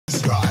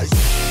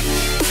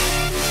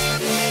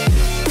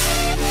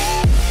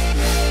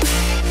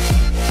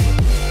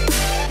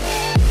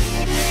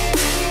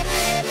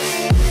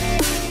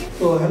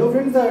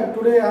Students,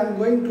 today I am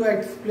going to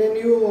explain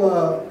you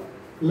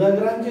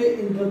Lagrange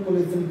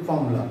interpolation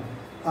formula.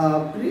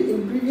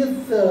 In previous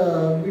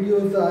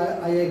videos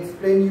I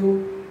explain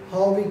you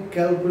how we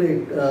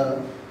calculate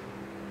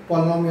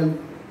polynomial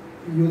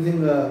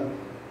using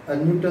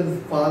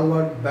Newton's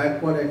forward,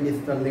 backward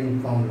and Stirling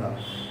formula.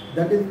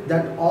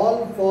 That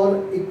all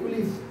for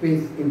equally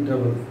spaced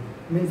intervals.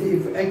 Means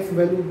if x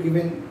value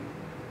given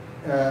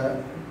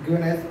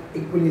as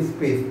equally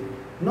spaced.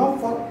 Now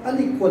for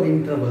unequal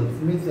intervals,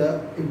 means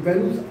if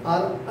values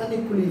are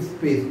unequally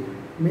spaced,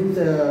 means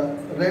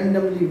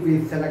randomly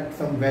we select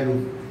some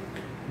values,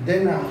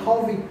 then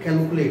how we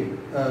calculate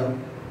a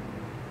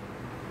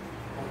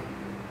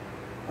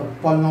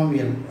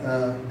polynomial,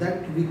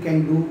 that we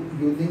can do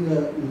using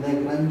a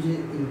Lagrange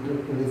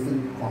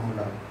interpolation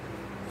formula.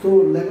 So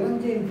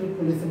Lagrange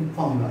interpolation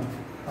formula,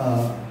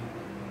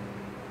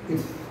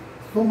 it's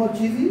so much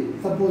easy.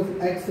 Suppose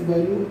x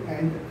value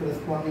and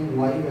corresponding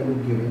y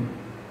value given,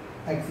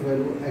 x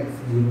value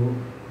x0,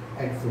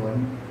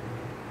 x1,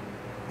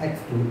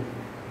 x2,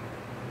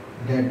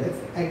 that is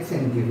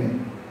xn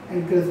given,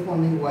 and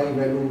corresponding y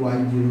value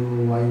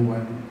y0,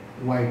 y1,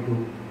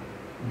 y2,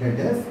 that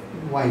is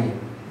yn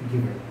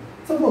given.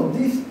 Suppose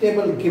this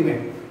table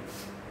given,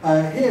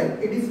 here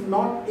it is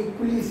not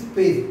equally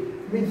spaced,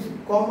 means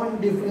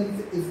common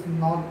difference is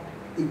not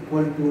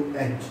equal to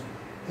h.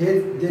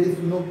 Here there is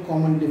no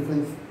common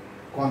difference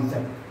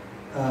concept.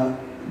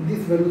 This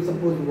value,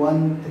 suppose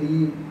 1,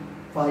 3,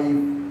 5,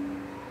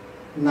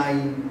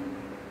 9,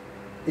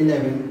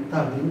 11,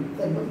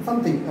 13,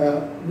 something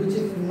which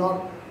is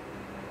not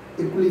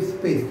equally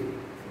spaced.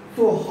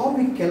 So how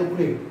we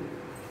calculate?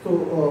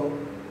 So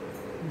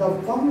the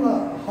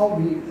formula, how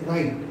we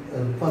write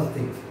first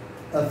thing.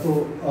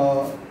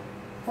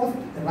 First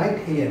write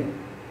here.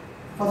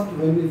 First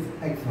value is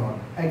x0,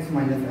 x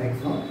minus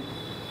x0,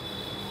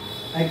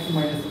 x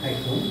minus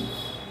x1.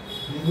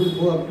 This will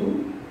go up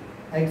to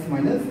x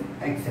minus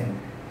xn.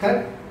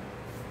 Correct?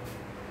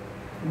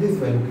 This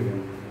value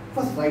given.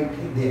 First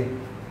write there.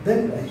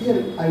 Then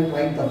here I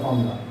write the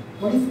formula.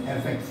 What is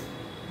fx?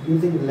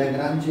 Using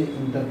Lagrange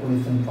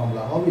interpolation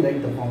formula. How we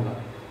write the formula?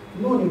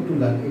 No need to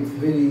learn. It's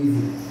very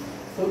easy.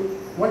 So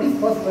what is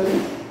first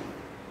value?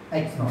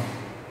 x0.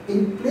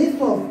 In place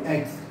of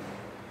x,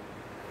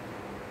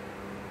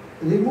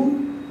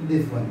 remove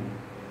this one.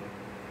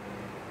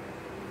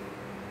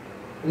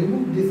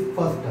 Remove this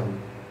first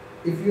term.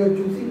 If you are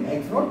choosing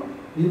x0,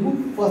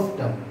 remove first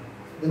term.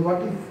 Then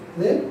what is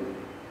there?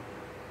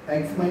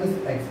 X minus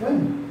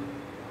x1,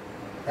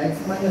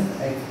 x minus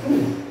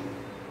x2,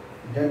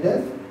 that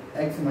is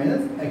x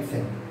minus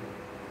xn,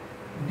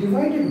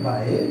 divided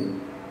by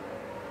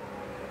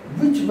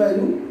which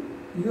value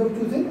you have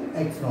chosen?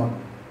 x0.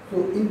 So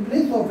in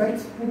place of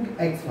x, put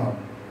x0.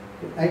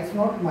 So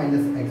x0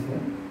 minus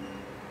x1,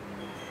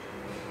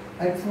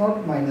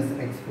 x0 minus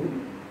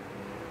x2,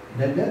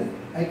 that is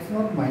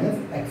x0 minus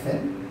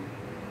xn,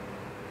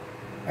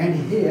 and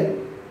here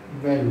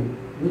value,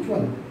 which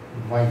one?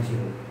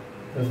 y0,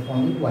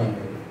 corresponding y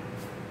value.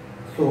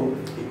 So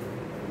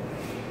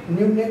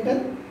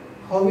numerator,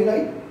 how we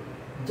write?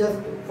 Just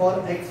for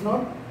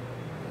x0,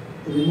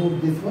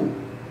 remove this one,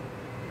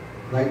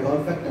 write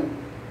all factor.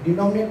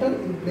 Denominator,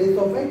 in place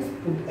of x,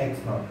 put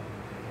x0.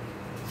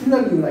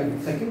 Similarly, you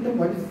write second term.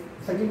 What is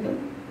second term?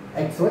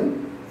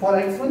 x1. For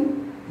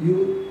x1,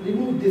 you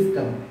remove this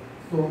term.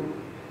 So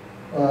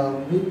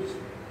which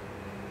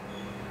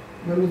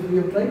values we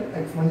have tried?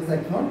 x1 is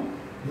x0.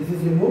 This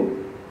is removed.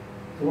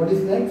 So what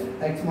is next?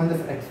 X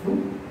minus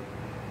x2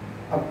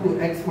 up to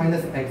x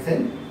minus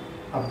xn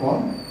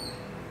upon,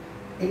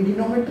 in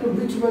denominator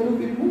which value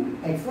we remove?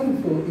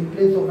 x1. So in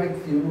place of x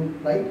you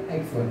would write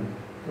x1.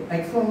 So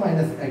x1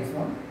 minus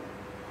x1,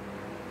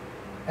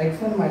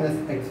 x1 minus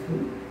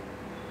x2,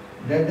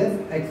 that is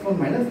x1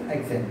 minus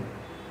xn,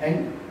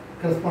 and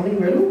corresponding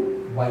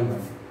value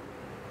y1.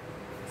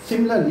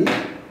 Similarly,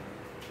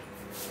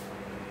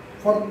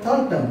 for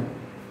third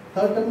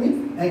term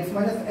means x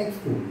minus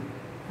x2.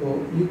 So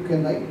you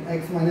can write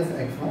x minus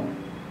x1,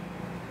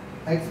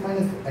 x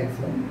minus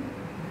x1,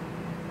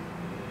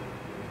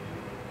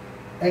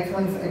 x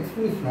minus x2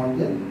 is not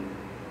there,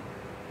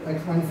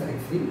 x minus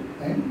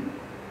x3 and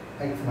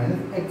x minus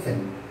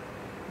xn,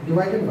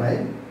 divided by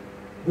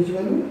which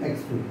value?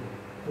 x2.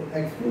 So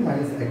x2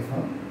 minus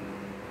x1,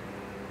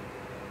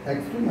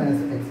 x2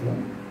 minus x1,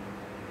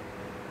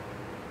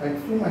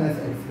 x2 minus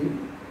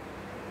x3,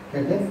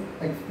 that is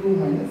x2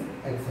 minus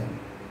xn,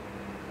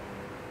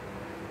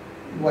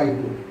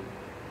 y2,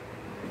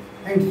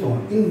 and so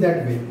on. In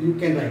that way you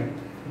can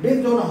write.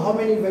 Based on how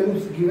many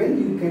values given,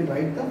 you can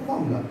write the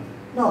formula.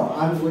 Now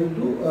I am going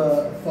to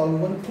solve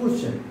one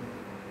question.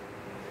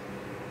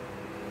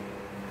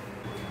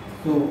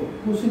 So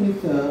question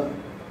is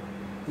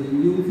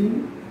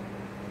using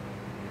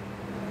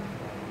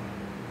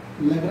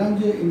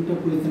Lagrange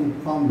interpolation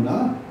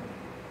formula,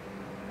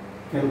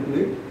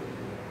 calculate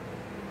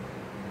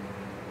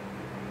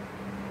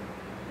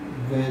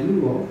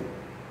value of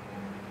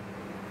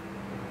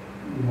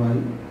y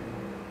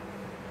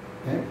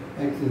at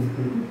x is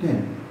equal to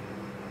 10.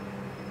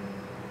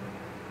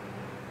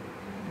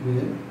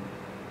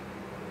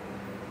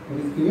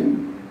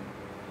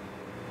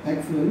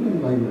 x value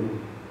and y value.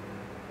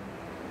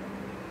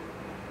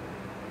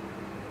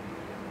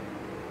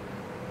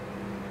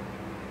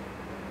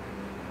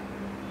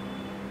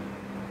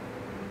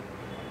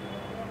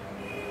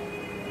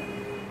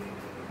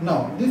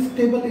 Now this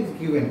table is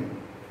given.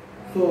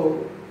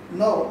 So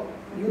now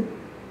you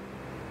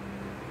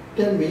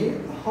tell me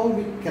how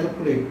we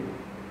calculate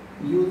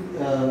use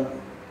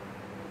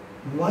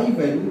y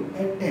value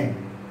at 10.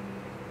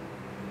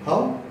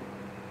 How?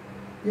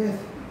 Yes,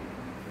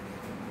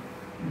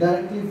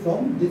 directly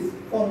from this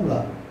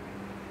formula.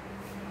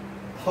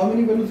 How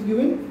many values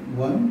given?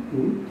 1,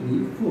 2,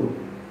 3, 4.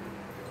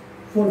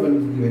 4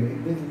 values given.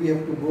 It means we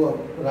have to go up,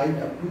 right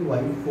up to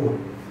y4.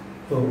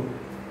 So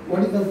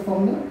what is the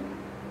formula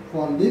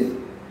for this?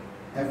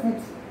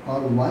 Fx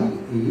or y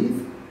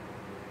is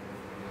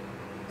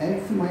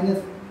x minus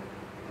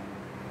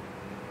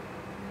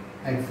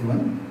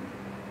x1,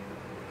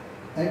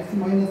 x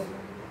minus,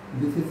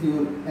 this is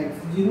your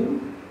x0,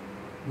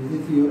 this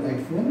is your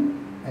x1,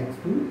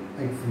 x2,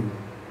 x3,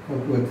 for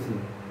 2x3,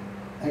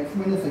 x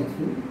minus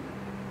x2,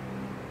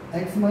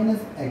 x minus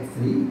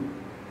x3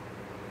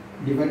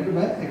 divided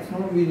by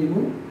x0 we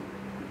remove,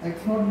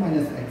 x0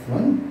 minus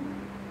x1,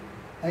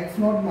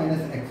 x0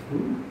 minus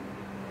x2,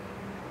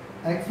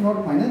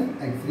 x0 minus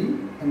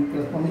x3 and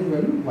corresponding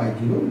value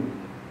y0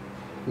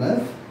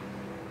 plus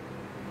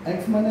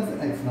x minus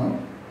x0,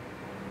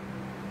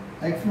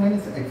 x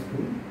minus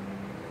x2,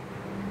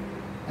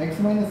 x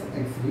minus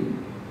x3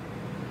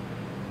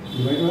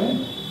 divided by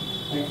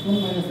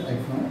x1 minus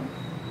x0,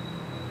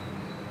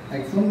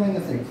 x1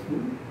 minus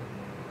x2,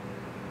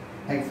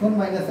 x1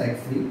 minus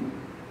x3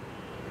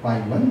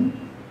 y1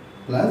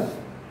 plus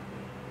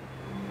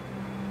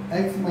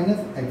x minus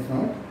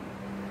x0,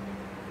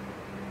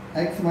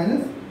 x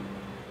minus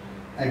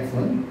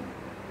x1,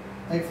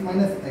 x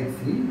minus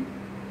x3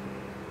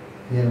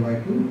 here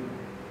y2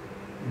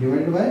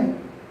 divided by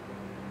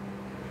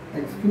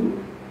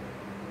x2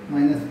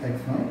 minus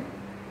x0,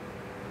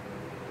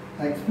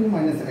 x2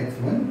 minus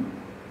x1,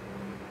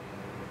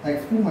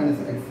 x2 minus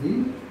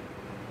x3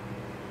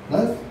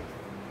 plus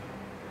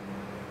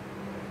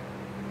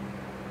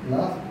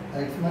last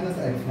x minus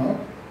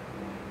x0,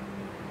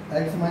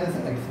 x minus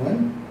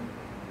x1,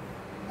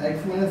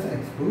 x minus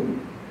x2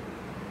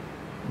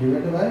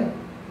 divided by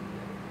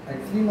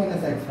x3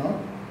 minus x0,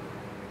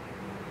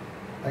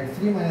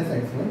 x3 minus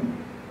x1,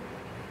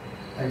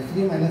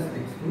 x3 minus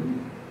x2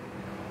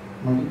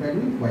 multiplied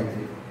with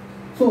y3.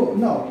 So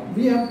now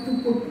we have to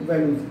put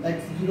values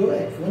x0,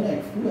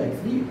 x1, x2,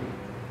 x3.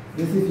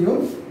 This is your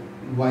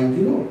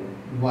y0,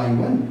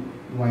 y1,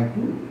 y2,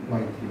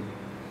 y3.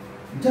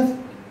 Just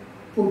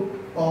put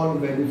all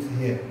values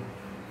here.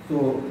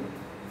 So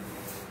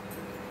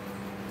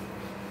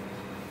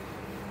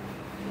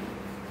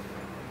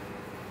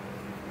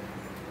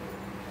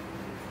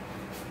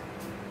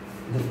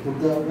just put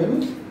the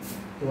values.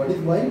 So what is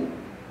y?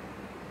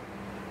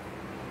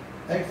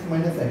 X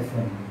minus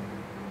x1.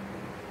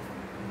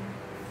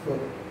 So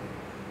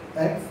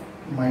x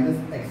minus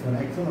x1.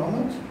 x1 how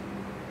much?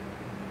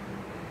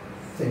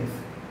 6.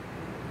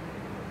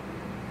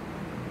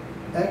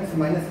 X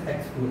minus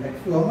x2.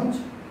 x2 how much?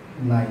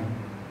 9.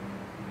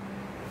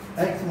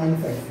 X minus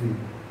x3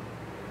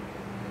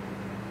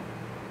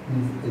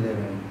 means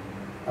 11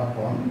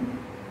 upon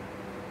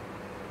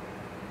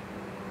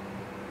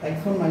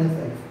x1 minus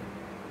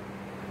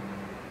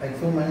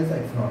x1 minus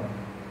x0,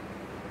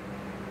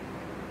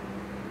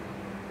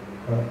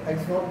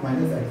 x0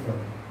 minus x1,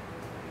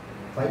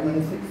 5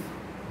 minus 6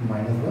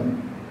 minus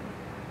 1,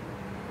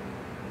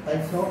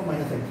 x0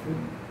 minus x2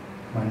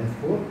 minus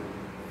 4,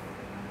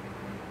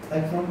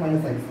 x0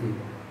 minus x3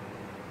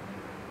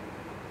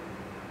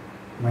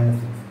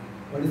 minus 6.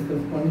 What is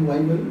corresponding y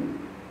value?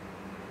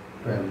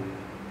 12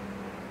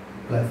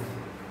 plus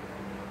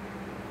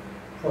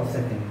for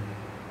second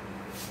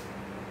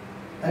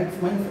x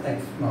minus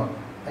x0.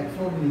 x0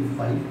 will be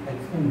 5,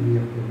 x1 will be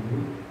up to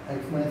 2, x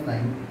minus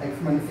 9, x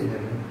minus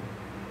 11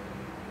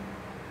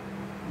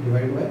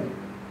 divided by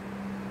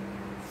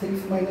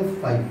 6 minus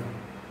 5,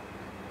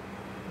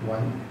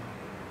 1,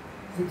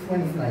 6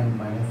 minus 9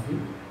 minus 3,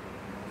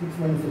 6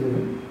 minus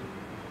 11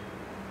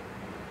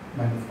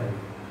 minus 5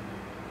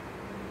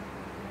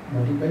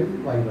 multiplied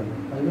with y1.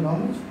 y1 how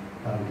much?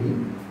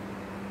 13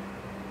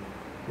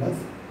 plus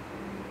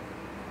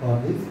for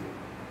this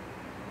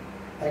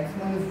x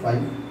minus 5,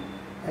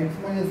 x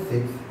minus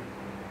 6,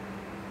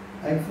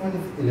 x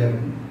minus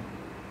 11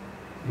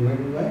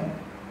 divided by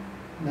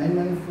 9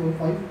 minus 4, 5,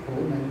 4,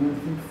 9 minus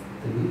 6,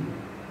 3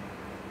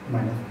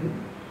 minus 2.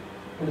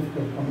 What is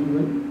corresponding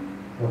value?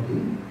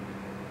 14.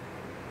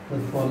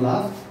 Plus for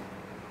last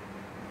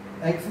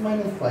x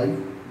minus 5,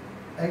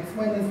 x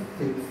minus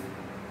 6,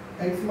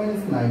 x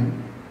minus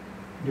 9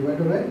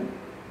 divided by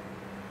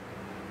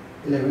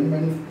 11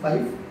 minus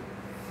 5,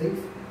 6,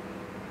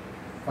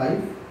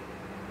 5,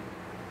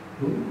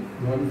 2,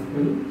 1 is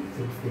equal to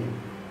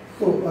 16.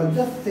 So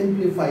just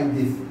simplify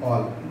this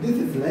all. This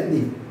is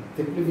lengthy.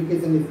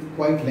 Simplification is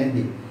quite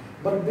lengthy.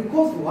 But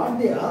because what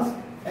they ask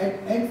at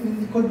x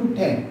is equal to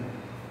 10,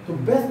 so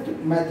best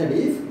method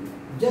is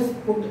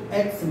just put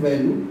x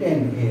value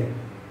 10 here.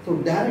 So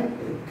direct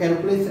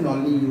calculation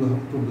only you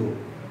have to do.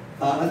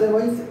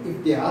 Otherwise,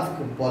 if they ask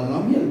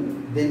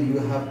polynomial, then you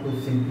have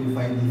to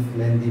simplify this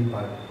lengthy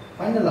part.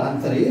 Final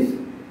answer is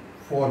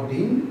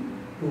 14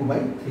 2 by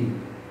 3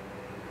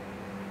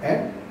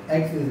 at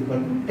x is equal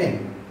to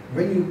 10.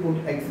 When you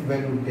put x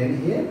value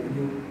 10 here,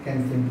 you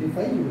can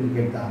simplify, you will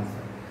get the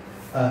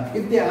answer.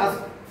 If they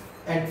ask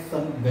at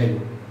some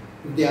value,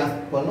 if they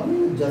ask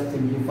polynomial, just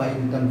simplify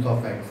in terms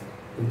of x.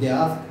 If they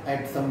ask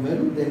at some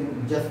value,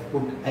 then just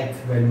put x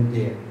value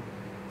there.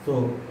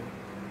 So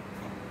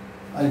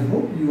I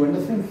hope you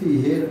understand.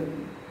 See here,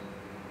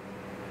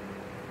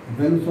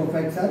 values of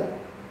x are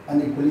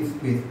unequally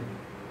spaced.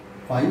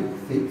 5,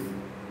 6.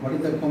 What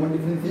is the common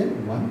difference here?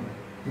 1.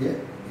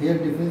 Here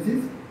difference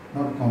is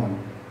not common.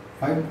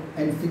 5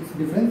 and 6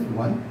 difference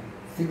 1.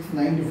 6,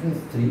 9 difference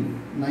 3.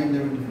 9,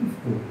 11 difference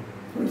 2.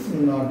 So it's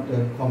not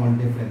a common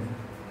difference.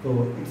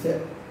 So it's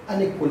a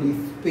unequally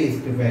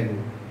spaced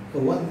value. So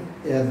once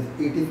as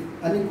it is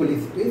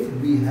unequally spaced,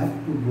 we have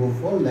to go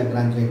for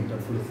Lagrange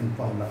interpolation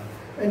formula.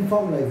 And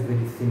formula is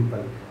very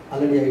simple.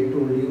 Already I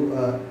told you,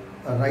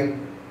 write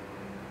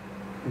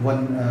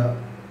one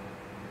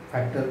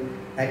factor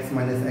x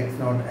minus x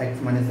naught, x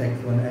minus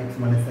x1, x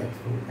minus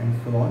x2 and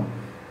so on.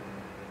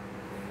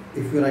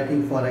 If you are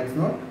writing for x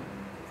naught,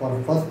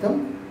 for first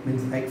term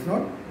means x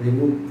naught,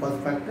 remove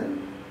first factor,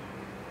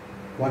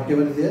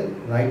 whatever is there,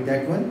 write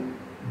that one.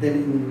 Then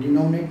in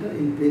denominator,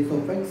 in place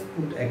of x,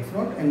 put x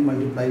naught and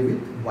multiply with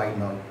y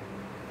naught.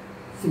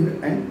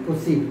 And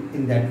proceed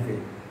in that way.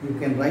 You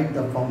can write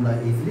the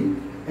formula easily.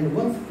 And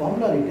once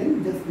formula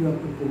written, just you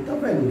have to put the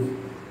values.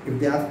 If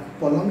they ask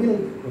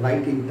polynomial,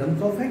 write in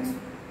terms of x.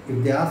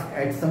 If they ask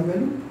add some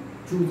value,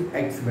 choose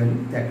x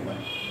value, that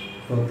one.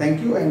 So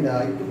thank you, and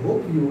I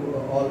hope you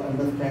all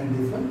understand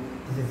this one.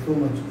 This is so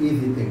much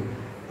easy thing.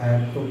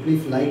 So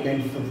please like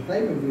and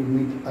subscribe, and we will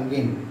meet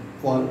again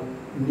for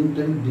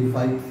Newton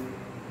defines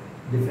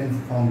difference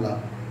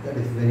formula. That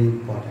is very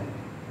important.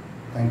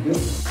 Thank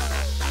you.